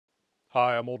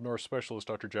Hi, I'm Old Norse specialist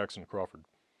Dr. Jackson Crawford.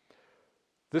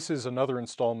 This is another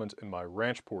installment in my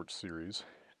Ranch Porch Series,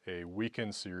 a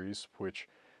weekend series which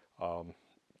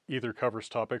either covers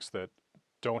topics that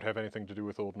don't have anything to do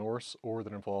with Old Norse or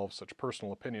that involve such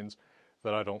personal opinions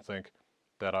that I don't think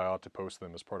that I ought to post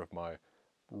them as part of my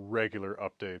regular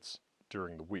updates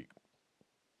during the week.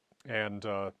 And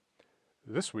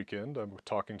this weekend I'm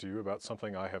talking to you about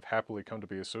something I have happily come to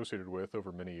be associated with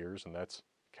over many years, and that's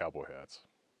cowboy hats.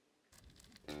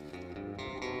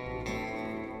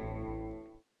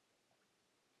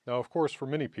 Now, of course, for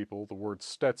many people, the word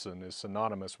Stetson is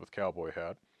synonymous with cowboy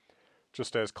hat,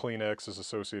 just as Kleenex is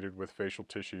associated with facial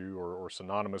tissue or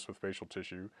synonymous with facial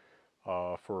tissue.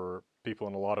 For people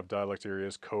in a lot of dialect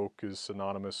areas, Coke is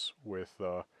synonymous with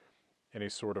any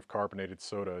sort of carbonated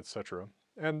soda, etc.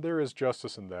 And there is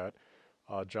justice in that.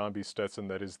 John B. Stetson,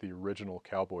 that is the original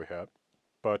cowboy hat.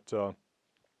 But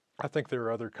I think there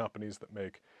are other companies that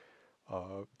make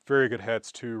very good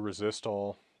hats too.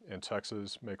 Resistol in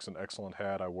Texas makes an excellent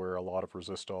hat. I wear a lot of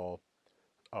Resistol.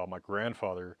 My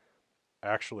grandfather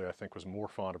actually, I think, was more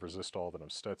fond of Resistol than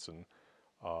of Stetson.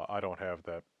 I don't have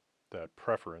that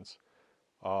preference.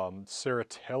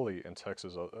 Ceratelli in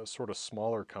Texas, a sort of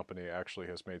smaller company, actually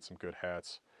has made some good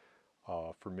hats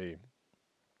for me.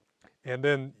 And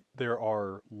then there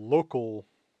are local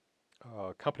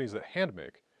companies that hand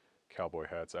make cowboy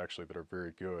hats, actually, that are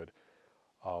very good.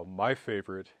 My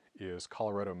favorite is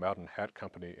Colorado Mountain Hat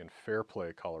Company in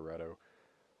Fairplay, Colorado.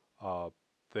 Uh,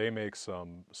 they make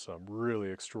some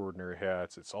really extraordinary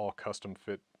hats. It's all custom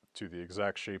fit to the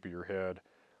exact shape of your head.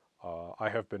 I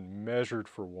have been measured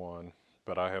for one,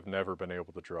 but I have never been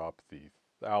able to drop the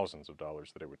thousands of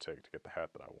dollars that it would take to get the hat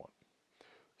that I want.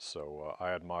 So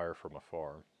I admire from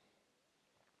afar.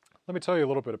 Let me tell you a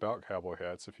little bit about cowboy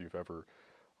hats if you've ever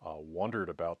wondered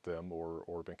about them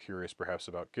or been curious perhaps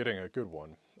about getting a good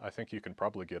one. I think you can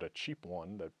probably get a cheap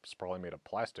one that's probably made of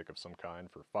plastic of some kind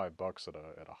for $5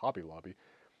 at a Hobby Lobby,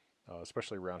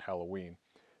 especially around Halloween.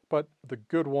 But the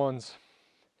good ones,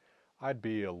 I'd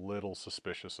be a little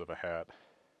suspicious of a hat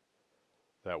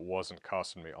that wasn't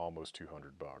costing me almost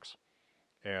 $200.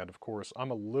 And of course, I'm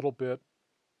a little bit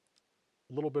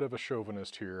of a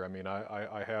chauvinist here. I mean,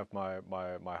 I have my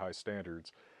high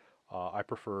standards. I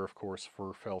prefer, of course,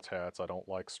 fur felt hats. I don't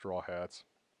like straw hats.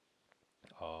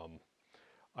 Um,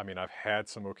 I mean, I've had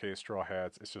some okay straw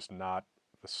hats. It's just not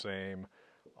the same.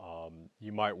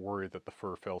 You might worry that the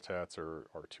fur felt hats are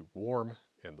too warm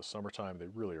in the summertime. They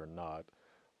really are not.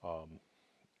 Um,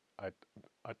 I,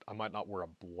 I might not wear a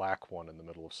black one in the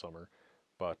middle of summer,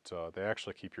 but they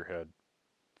actually keep your head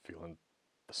feeling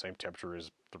the same temperature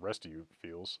as the rest of you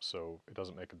feels, so it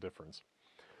doesn't make a difference.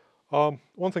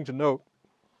 One thing to note,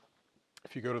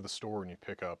 if you go to the store and you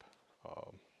pick up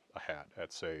a hat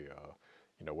at, say,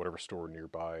 whatever store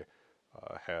nearby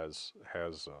has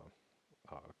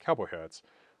cowboy hats,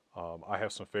 I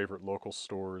have some favorite local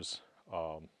stores.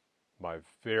 My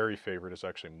very favorite is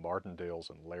actually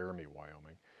Martindale's in Laramie,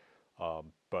 Wyoming.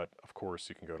 But of course,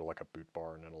 you can go to like a Boot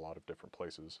Barn and a lot of different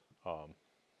places.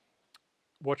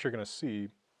 What you're going to see,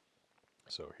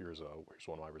 so here's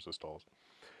one of my Resistols.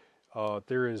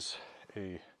 There is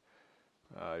a,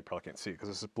 you probably can't see it because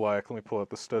this is black. Let me pull out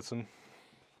the Stetson.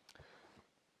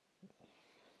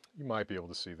 You might be able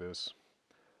to see this.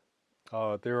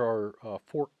 There are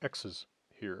 4 X's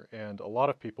here, and a lot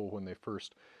of people, when they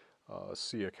first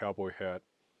see a cowboy hat,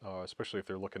 especially if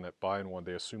they're looking at buying one,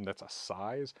 they assume that's a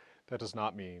size. That does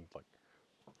not mean like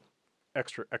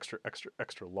extra, extra, extra,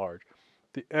 extra large.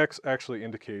 The X actually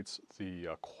indicates the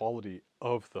quality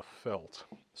of the felt.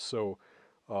 So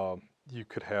you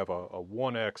could have a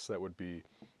 1X that would be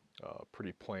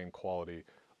pretty plain quality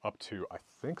up to, I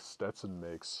think Stetson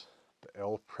makes the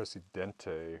El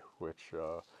Presidente, which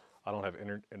I don't have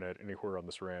internet anywhere on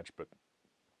this ranch, but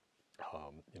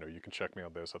you can check me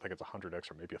on this. I think it's 100X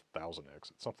or maybe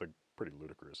 1000X. It's something pretty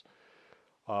ludicrous.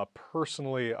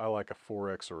 Personally, I like a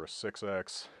 4X or a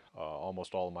 6X.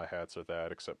 Almost all of my hats are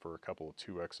that, except for a couple of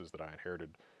 2Xs that I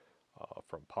inherited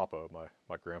from Papa,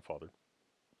 my grandfather.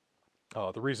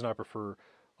 The reason I prefer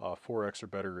 4X or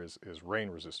better is rain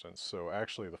resistance. So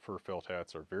actually, the fur felt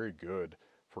hats are very good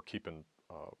for keeping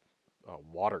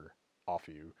water off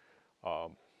you.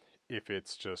 If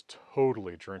it's just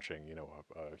totally drenching,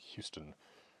 a Houston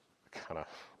kind of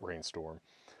rainstorm,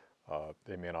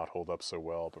 they may not hold up so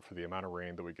well, but for the amount of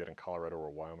rain that we get in Colorado or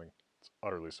Wyoming, it's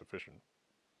utterly sufficient.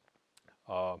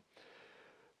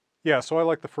 Yeah, so I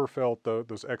like the fur felt.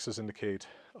 Those X's indicate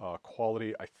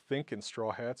quality. I think in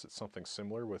straw hats it's something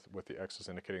similar with the X's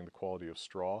indicating the quality of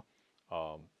straw.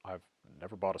 I've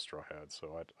never bought a straw hat,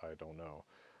 so I don't know.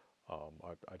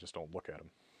 I just don't look at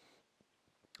them.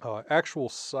 Actual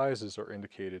sizes are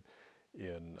indicated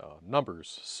in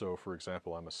numbers. So, for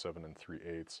example, I'm a 7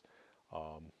 3/8.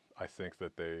 I think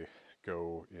that they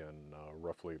go in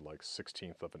roughly like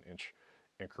 1/16 of an inch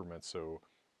increments. So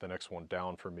the next one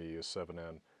down for me is 7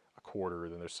 1/4.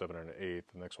 Then there's 7 1/8.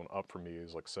 The next one up for me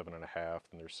is like 7 1/2.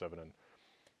 Then there's 7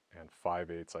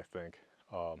 5/8, I think.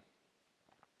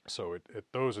 So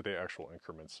those are the actual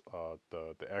increments.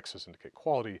 The X's indicate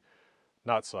quality,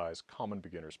 not size. Common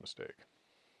beginner's mistake.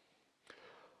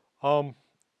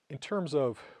 In terms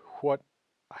of what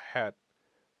a hat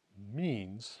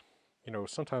means,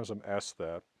 sometimes I'm asked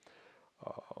that.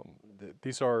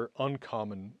 These are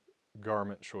uncommon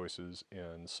garment choices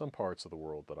in some parts of the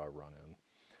world that I run in.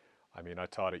 I mean, I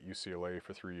taught at UCLA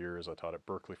for 3 years, I taught at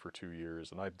Berkeley for 2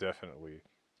 years, and I definitely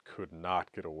could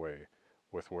not get away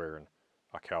with wearing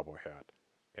a cowboy hat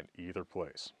in either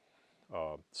place.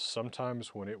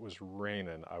 Sometimes when it was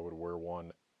raining, I would wear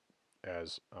one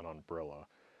as an umbrella,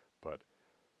 but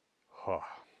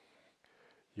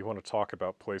you want to talk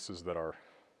about places that are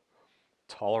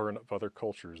tolerant of other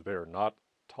cultures, they are not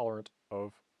tolerant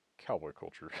of cowboy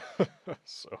culture.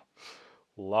 So,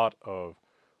 a lot of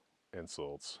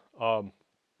insults.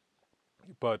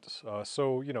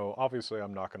 So, obviously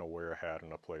I'm not going to wear a hat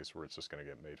in a place where it's just going to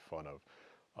get made fun of.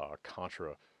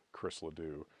 Contra Chris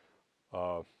Ledoux.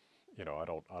 I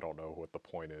don't know what the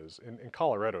point is. In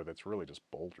Colorado, that's really just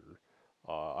Boulder.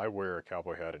 I wear a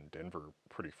cowboy hat in Denver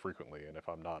pretty frequently, and if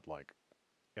I'm not like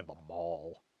in the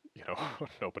mall,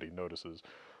 nobody notices.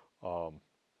 Um,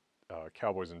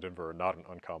 Cowboys in Denver are not an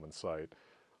uncommon sight,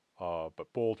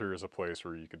 but Boulder is a place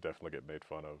where you could definitely get made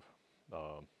fun of.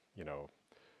 Um, you know,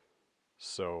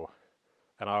 so,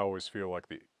 and I always feel like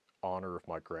the honor of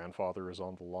my grandfather is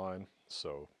on the line,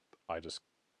 so I just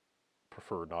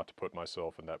prefer not to put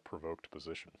myself in that provoked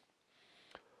position.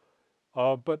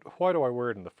 But why do I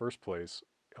wear it in the first place?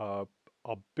 A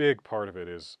big part of it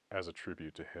is as a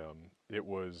tribute to him. It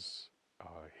was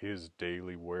his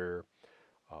daily wear.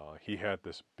 He had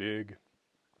this big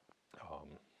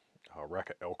um, rack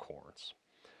of elk horns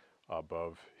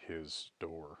above his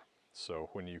door. So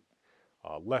when you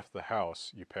left the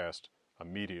house, you passed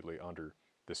immediately under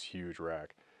this huge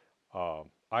rack.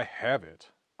 I have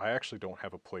it. I actually don't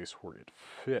have a place where it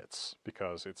fits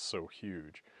because it's so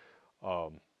huge.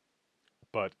 Um,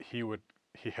 but he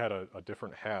had a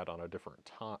different hat on a different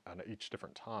time on each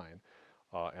different time,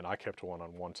 and I kept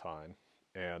one time,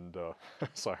 and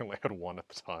so I only had one at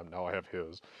the time. Now I have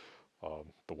his,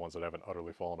 the ones that haven't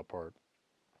utterly fallen apart.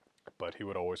 But he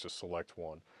would always just select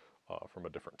one from a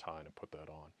different time and put that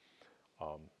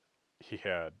on. He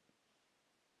had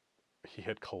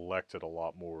collected a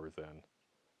lot more than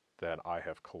I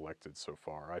have collected so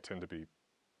far. I tend to be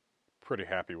pretty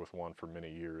happy with one for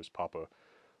many years. Papa,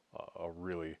 a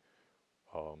really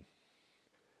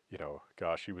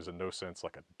gosh, he was in no sense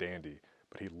like a dandy,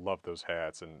 but he loved those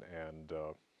hats and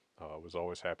was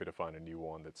always happy to find a new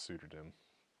one that suited him,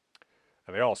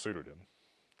 and they all suited him.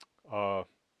 Uh,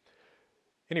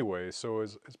 anyway, so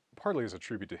as partly as a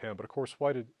tribute to him, but of course,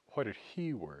 why did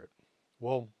he wear it?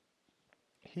 Well,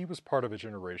 he was part of a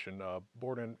generation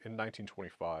born in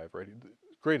 1925, right? The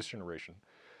greatest generation.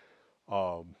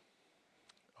 Um,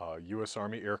 U.S.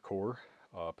 Army Air Corps,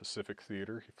 Pacific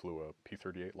Theater. He flew a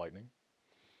P-38 Lightning,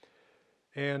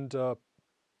 and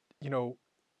you know,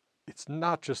 it's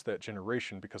not just that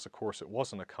generation because, of course, it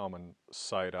wasn't a common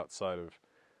sight outside of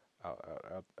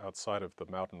the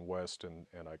Mountain West and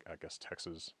I guess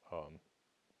Texas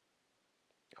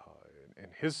in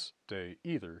his day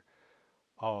either.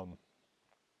 Um,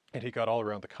 and he got all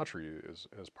around the country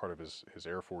as part of his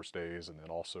Air Force days, and then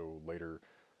also later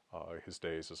his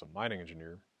days as a mining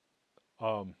engineer.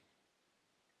 Um,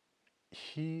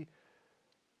 he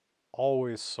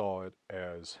always saw it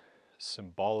as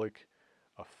symbolic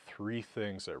of three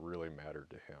things that really mattered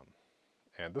to him.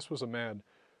 And this was a man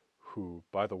who,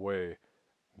 by the way,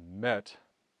 met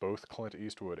both Clint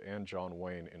Eastwood and John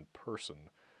Wayne in person.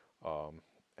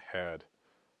 Had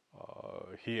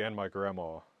He and my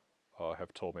grandma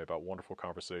have told me about wonderful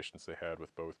conversations they had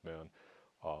with both men.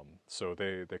 So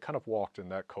they kind of walked in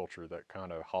that culture, that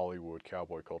kind of Hollywood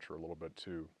cowboy culture a little bit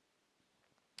too,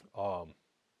 um,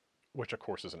 which of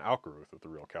course is an outgrowth of the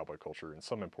real cowboy culture in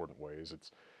some important ways.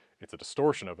 It's a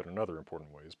distortion of it in other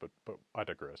important ways, but I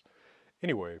digress.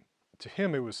 Anyway, to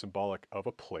him it was symbolic of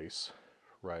a place,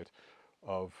 right,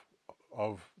 of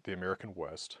the American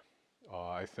West.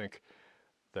 I think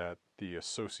that the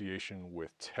association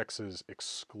with Texas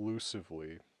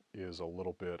exclusively is a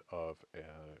little bit of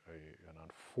an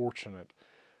unfortunate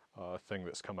thing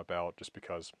that's come about just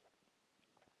because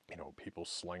people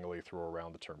slangily throw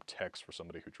around the term Tex for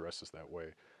somebody who dresses that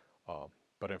way.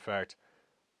 But in fact,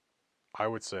 I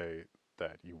would say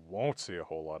that you won't see a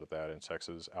whole lot of that in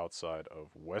Texas outside of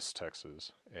West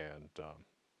Texas and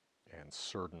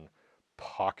certain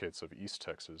pockets of East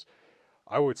Texas.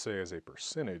 I would say as a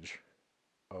percentage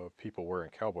of people wearing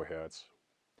cowboy hats,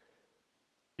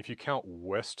 if you count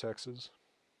West Texas,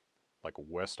 like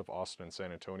west of Austin and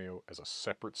San Antonio, as a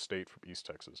separate state from East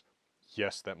Texas,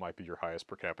 yes, that might be your highest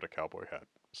per capita cowboy hat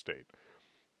state.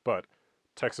 But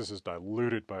Texas is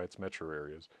diluted by its metro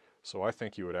areas, so I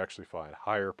think you would actually find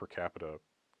higher per capita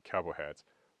cowboy hats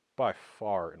by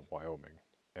far in Wyoming.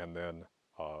 And then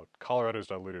Colorado is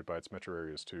diluted by its metro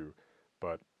areas too,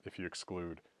 but if you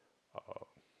exclude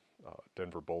uh,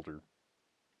 Denver, Boulder,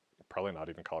 probably not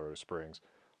even Colorado Springs,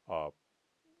 uh,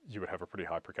 you would have a pretty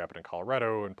high per capita in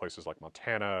Colorado and places like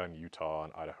Montana and Utah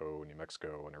and Idaho and New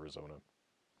Mexico and Arizona.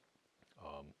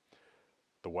 Um,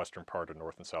 the western part of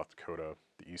North and South Dakota,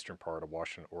 the eastern part of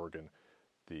Washington, Oregon,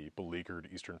 the beleaguered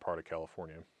eastern part of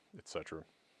California, etc.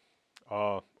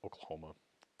 Oklahoma,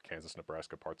 Kansas,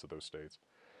 Nebraska, parts of those states.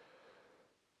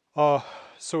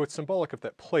 So it's symbolic of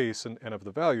that place and of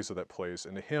the values of that place.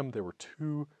 And to him, there were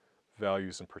two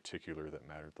values in particular that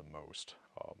mattered the most.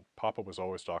 Papa was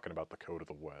always talking about the code of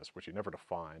the West, which he never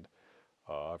defined.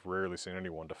 I've rarely seen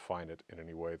anyone define it in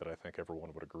any way that I think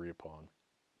everyone would agree upon.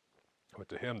 But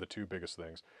to him, the two biggest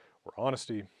things were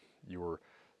honesty. You were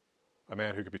a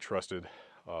man who could be trusted,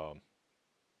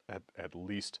 at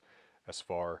least as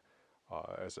far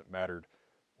as it mattered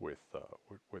with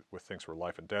things where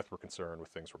life and death were concerned, with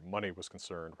things where money was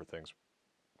concerned, where things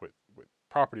with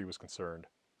property was concerned.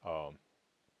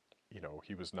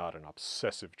 He was not an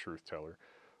obsessive truth teller,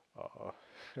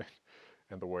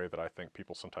 in the way that I think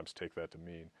people sometimes take that to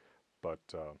mean, but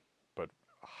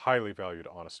highly valued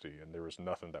honesty, and there was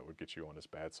nothing that would get you on his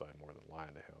bad side more than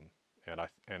lying to him.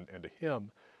 And to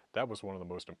him, that was one of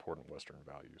the most important Western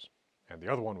values. And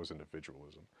the other one was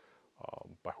individualism,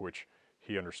 by which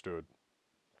he understood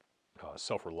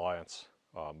self-reliance,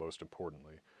 most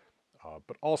importantly,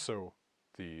 but also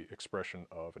the expression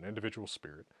of an individual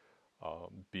spirit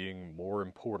being more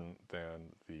important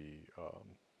than the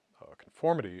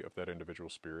conformity of that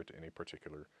individual spirit to any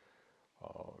particular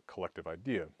collective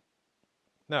idea.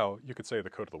 Now, you could say the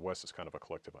Code of the West is kind of a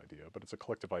collective idea, but it's a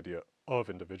collective idea of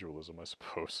individualism, I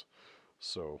suppose.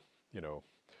 So, you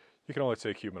can only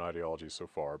take human ideology so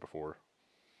far before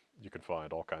you can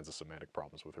find all kinds of semantic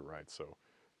problems with it, right? So,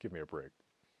 give me a break.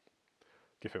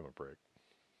 Give him a break.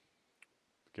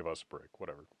 Give us a break,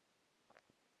 whatever.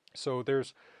 So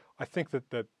I think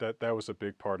that was a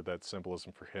big part of that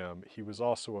symbolism for him. He was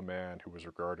also a man who was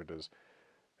regarded as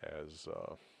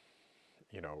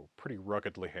pretty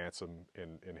ruggedly handsome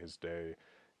in his day,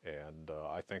 and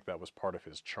I think that was part of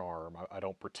his charm. I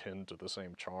don't pretend to the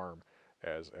same charm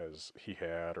as he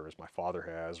had, or as my father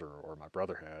has, or my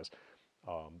brother has,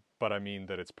 but I mean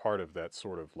that it's part of that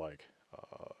sort of like,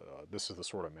 this is the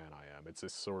sort of man I am. It's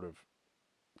this sort of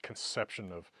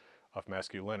conception of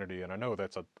masculinity, and I know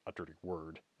that's a dirty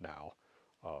word now.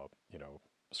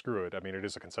 Screw it. I mean, it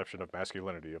is a conception of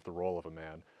masculinity, of the role of a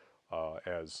man,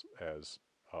 as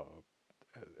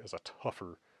a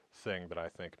tougher thing that I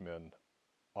think men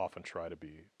often try to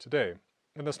be today.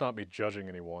 And that's not me judging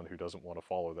anyone who doesn't want to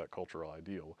follow that cultural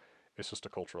ideal. It's just a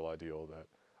cultural ideal that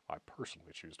I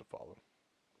personally choose to follow.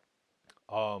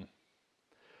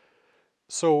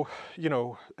 So,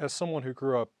 as someone who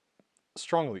grew up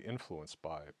strongly influenced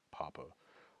by Papa,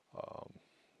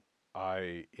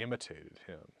 I imitated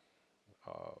him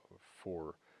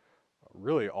for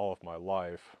really all of my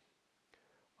life,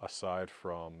 aside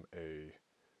from a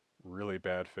really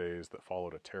bad phase that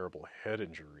followed a terrible head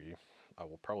injury. I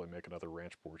will probably make another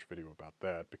Ranch Porch video about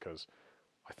that, because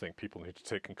I think people need to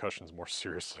take concussions more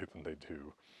seriously than they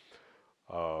do.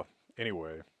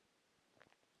 Anyway,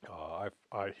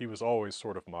 he was always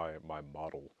sort of my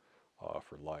model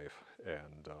for life,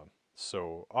 and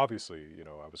so obviously,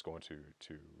 I was going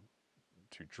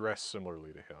to dress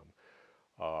similarly to him.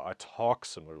 I talk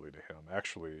similarly to him.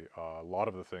 Actually, a lot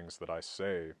of the things that I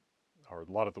say, or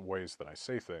a lot of the ways that I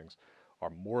say things, are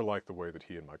more like the way that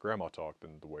he and my grandma talked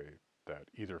than the way that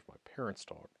either of my parents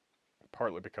talked.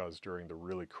 Partly because during the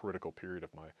really critical period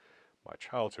of my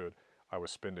childhood, I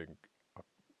was spending,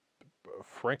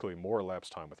 frankly, more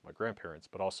elapsed time with my grandparents,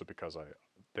 but also because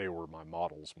they were my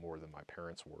models more than my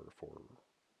parents were for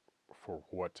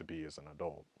what to be as an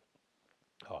adult.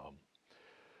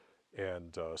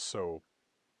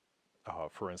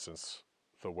 For instance,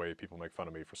 the way people make fun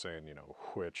of me for saying,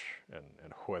 which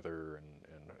and whether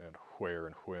and where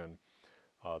and when,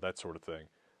 that sort of thing.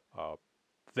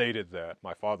 They did that.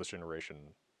 My father's generation,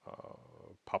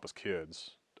 Papa's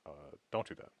kids, don't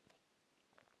do that.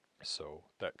 So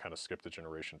that kind of skipped a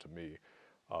generation to me.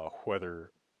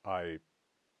 Whether I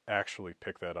actually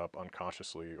picked that up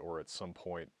unconsciously or at some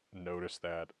point noticed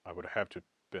that, I would have to have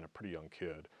been a pretty young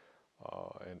kid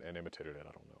and imitated it.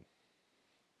 I don't know.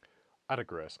 I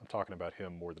digress. I'm talking about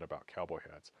him more than about cowboy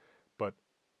hats. But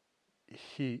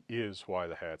he is why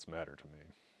the hats matter to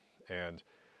me. And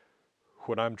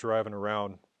when I'm driving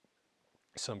around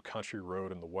some country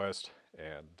road in the West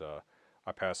and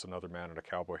I pass another man in a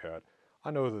cowboy hat,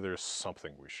 I know that there's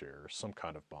something we share, some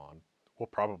kind of bond. We'll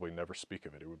probably never speak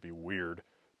of it. It would be weird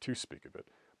to speak of it.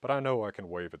 But I know I can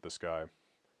wave at this guy,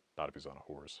 not if he's on a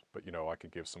horse, but you know, I can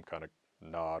give some kind of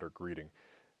nod or greeting,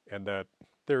 and that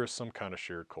there is some kind of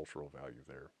shared cultural value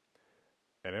there.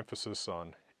 An emphasis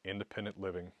on independent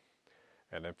living,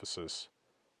 an emphasis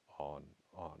on,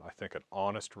 I think, an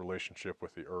honest relationship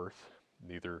with the earth,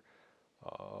 neither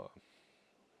uh,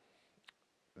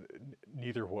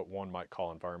 neither what one might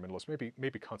call environmentalist,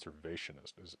 maybe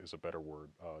conservationist is a better word.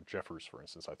 Jeffers, for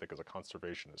instance, I think is a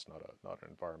conservationist, not an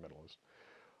environmentalist.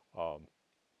 Um,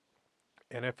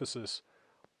 an emphasis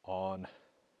on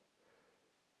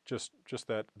just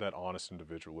that honest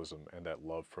individualism and that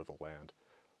love for the land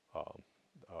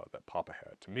that Papa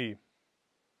had. To me,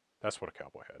 that's what a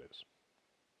cowboy hat is.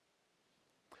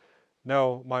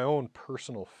 Now, my own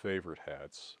personal favorite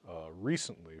hats.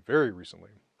 Recently, very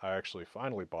recently, I actually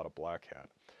finally bought a black hat.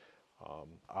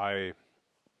 I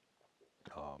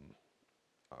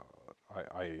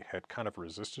I had kind of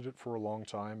resisted it for a long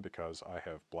time because I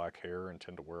have black hair and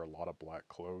tend to wear a lot of black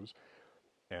clothes,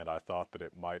 and I thought that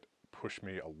it might push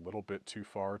me a little bit too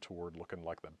far toward looking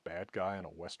like the bad guy in a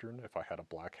Western if I had a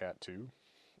black hat too.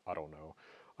 I don't know.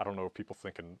 I don't know if people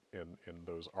think in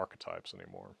those archetypes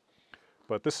anymore.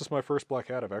 But this is my first black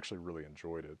hat. I've actually really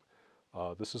enjoyed it.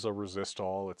 This is a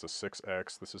Resistol. It's a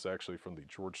 6X. This is actually from the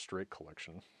George Strait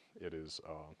collection. It is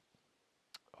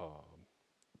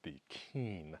the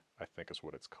Keen, I think is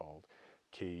what it's called.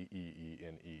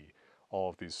 Keene. All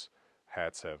of these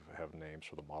hats have names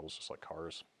for the models, just like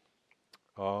cars.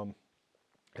 Um,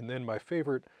 and then my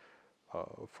favorite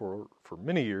for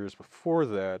many years before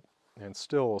that, and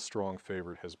still a strong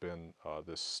favorite, has been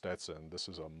this Stetson. This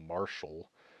is a Marshall.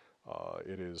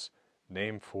 It is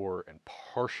named for and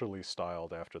partially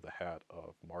styled after the hat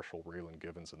of Marshall Raylan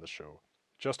Givens in the show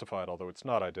Justified, although it's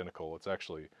not identical. It's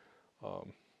actually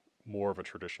more of a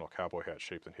traditional cowboy hat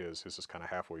shape than his. His is kind of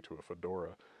halfway to a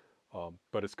fedora,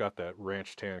 but it's got that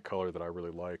ranch tan color that I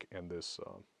really like, and this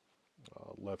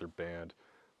leather band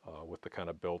with the kind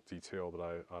of belt detail that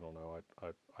I don't know,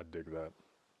 I dig that.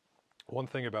 One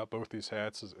thing about both these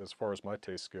hats is, as far as my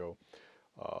tastes go,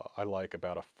 I like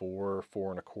about a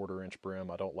 4.25 inch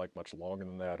brim. I don't like much longer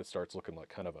than that. It starts looking like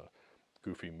kind of a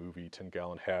goofy movie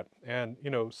 10-gallon hat. And you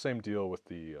know, same deal with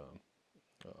the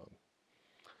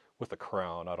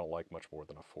crown. I don't like much more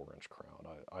than a 4-inch crown.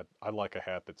 I like a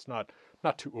hat that's not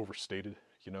too overstated,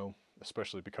 you know,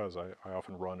 especially because I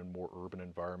often run in more urban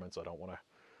environments. I don't want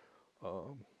to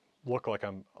look like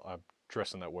I'm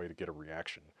dressing that way to get a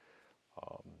reaction.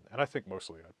 And I think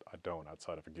mostly I don't,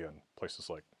 outside of, again, places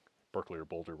like Berkeley or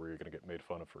Boulder where you're going to get made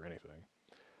fun of for anything.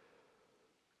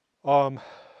 Um,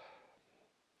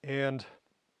 and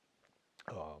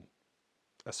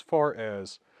as far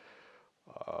as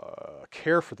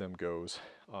care for them goes,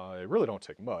 it really don't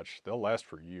take much. They'll last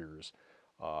for years.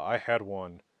 I had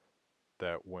one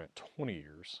that went 20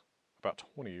 years, about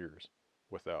 20 years,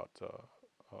 without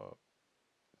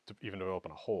even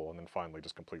developing a hole, and then finally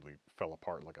just completely fell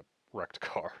apart like a wrecked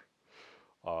car.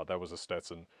 That was a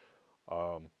Stetson.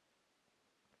 Um,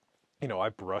 you know, I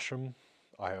brush them.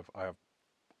 I have a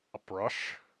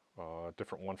brush,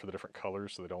 different one for the different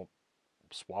colors so they don't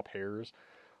swap hairs.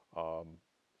 Um,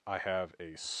 I have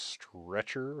a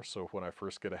stretcher, so when I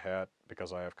first get a hat,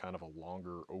 because I have kind of a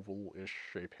longer oval-ish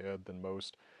shape head than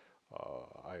most,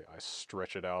 I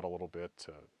stretch it out a little bit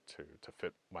to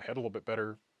fit my head a little bit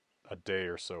better. A day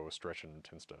or so of stretching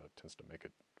tends to make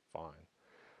it fine.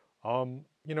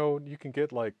 You know, you can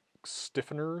get like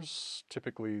stiffeners,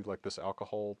 typically like this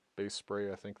alcohol-based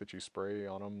spray, I think, that you spray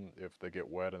on them if they get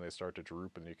wet and they start to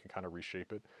droop, and you can kind of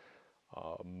reshape it.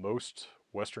 Most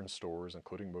Western stores,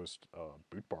 including most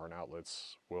boot barn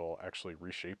outlets, will actually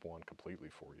reshape one completely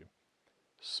for you.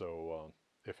 So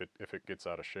if it gets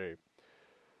out of shape,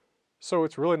 so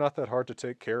it's really not that hard to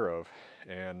take care of.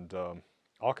 And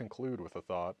I'll conclude with a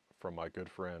thought from my good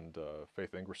friend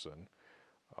Faith Ingerson,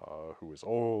 who is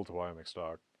old Wyoming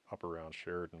stock up around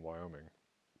Sheridan, Wyoming.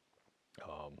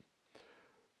 Um,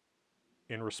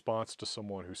 in response to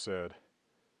someone who said,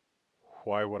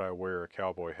 "Why would I wear a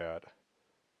cowboy hat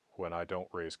when I don't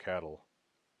raise cattle?"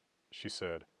 She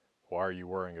said, why are you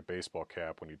wearing a baseball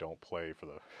cap when you don't play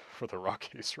for the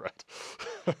Rockies, right?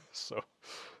 So,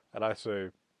 and I say,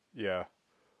 yeah,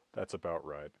 that's about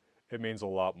right. It means a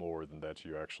lot more than that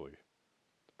you actually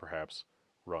perhaps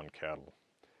run cattle.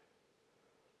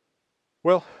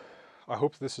 Well, I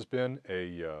hope this has been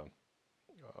a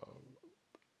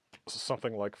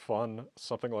something like fun,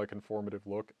 something like informative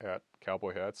look at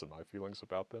cowboy hats and my feelings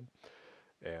about them.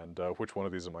 And which one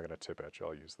of these am I going to tip at you?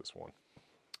 I'll use this one.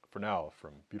 For now,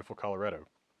 from beautiful Colorado,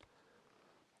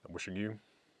 I'm wishing you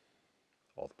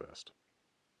all the best.